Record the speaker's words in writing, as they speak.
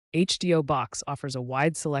HDO Box offers a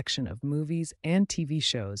wide selection of movies and TV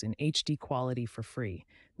shows in HD quality for free,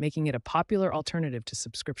 making it a popular alternative to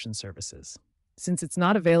subscription services. Since it's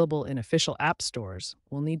not available in official app stores,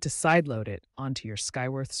 we'll need to sideload it onto your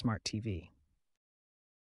Skyworth Smart TV.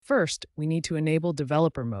 First, we need to enable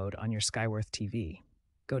developer mode on your Skyworth TV.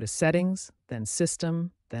 Go to Settings, then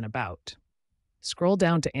System, then About. Scroll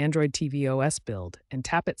down to Android TV OS build and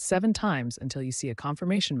tap it 7 times until you see a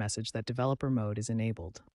confirmation message that developer mode is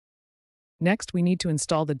enabled. Next, we need to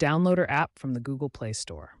install the Downloader app from the Google Play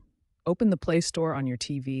Store. Open the Play Store on your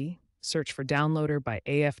TV, search for Downloader by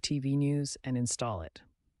AFTV News, and install it.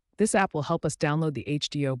 This app will help us download the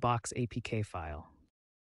HDO Box APK file.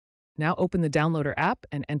 Now open the Downloader app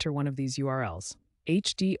and enter one of these URLs,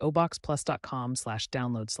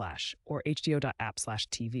 hdOboxplus.com/download/ or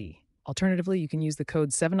hdo.app/tv. Alternatively, you can use the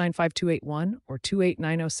code 795281 or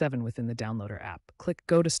 28907 within the Downloader app. Click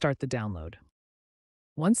Go to start the download.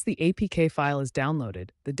 Once the APK file is downloaded,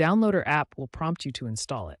 the Downloader app will prompt you to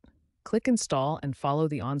install it. Click Install and follow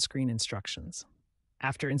the on-screen instructions.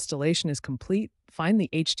 After installation is complete, find the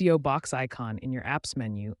HDO Box icon in your Apps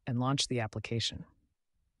menu and launch the application.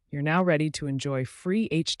 You're now ready to enjoy free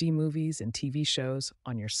HD movies and TV shows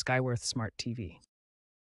on your Skyworth Smart TV.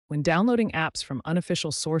 When downloading apps from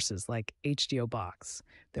unofficial sources like HDO Box,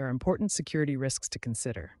 there are important security risks to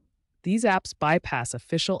consider. These apps bypass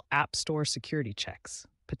official App Store security checks,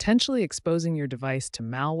 potentially exposing your device to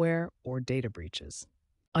malware or data breaches.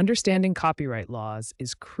 Understanding copyright laws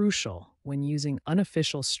is crucial when using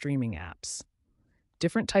unofficial streaming apps.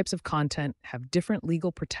 Different types of content have different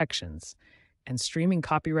legal protections, and streaming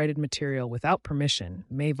copyrighted material without permission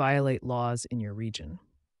may violate laws in your region.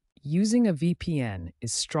 Using a VPN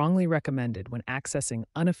is strongly recommended when accessing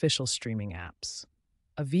unofficial streaming apps.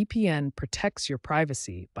 A VPN protects your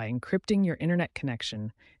privacy by encrypting your internet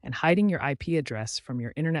connection and hiding your IP address from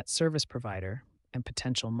your internet service provider and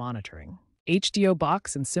potential monitoring. HDO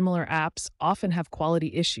Box and similar apps often have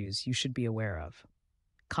quality issues you should be aware of.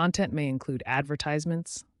 Content may include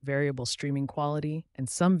advertisements, variable streaming quality, and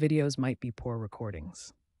some videos might be poor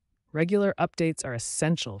recordings. Regular updates are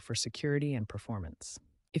essential for security and performance.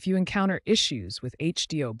 If you encounter issues with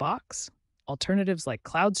HDO Box, alternatives like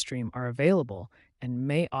CloudStream are available and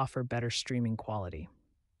may offer better streaming quality.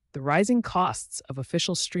 The rising costs of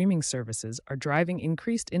official streaming services are driving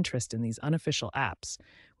increased interest in these unofficial apps,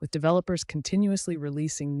 with developers continuously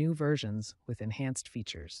releasing new versions with enhanced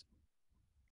features.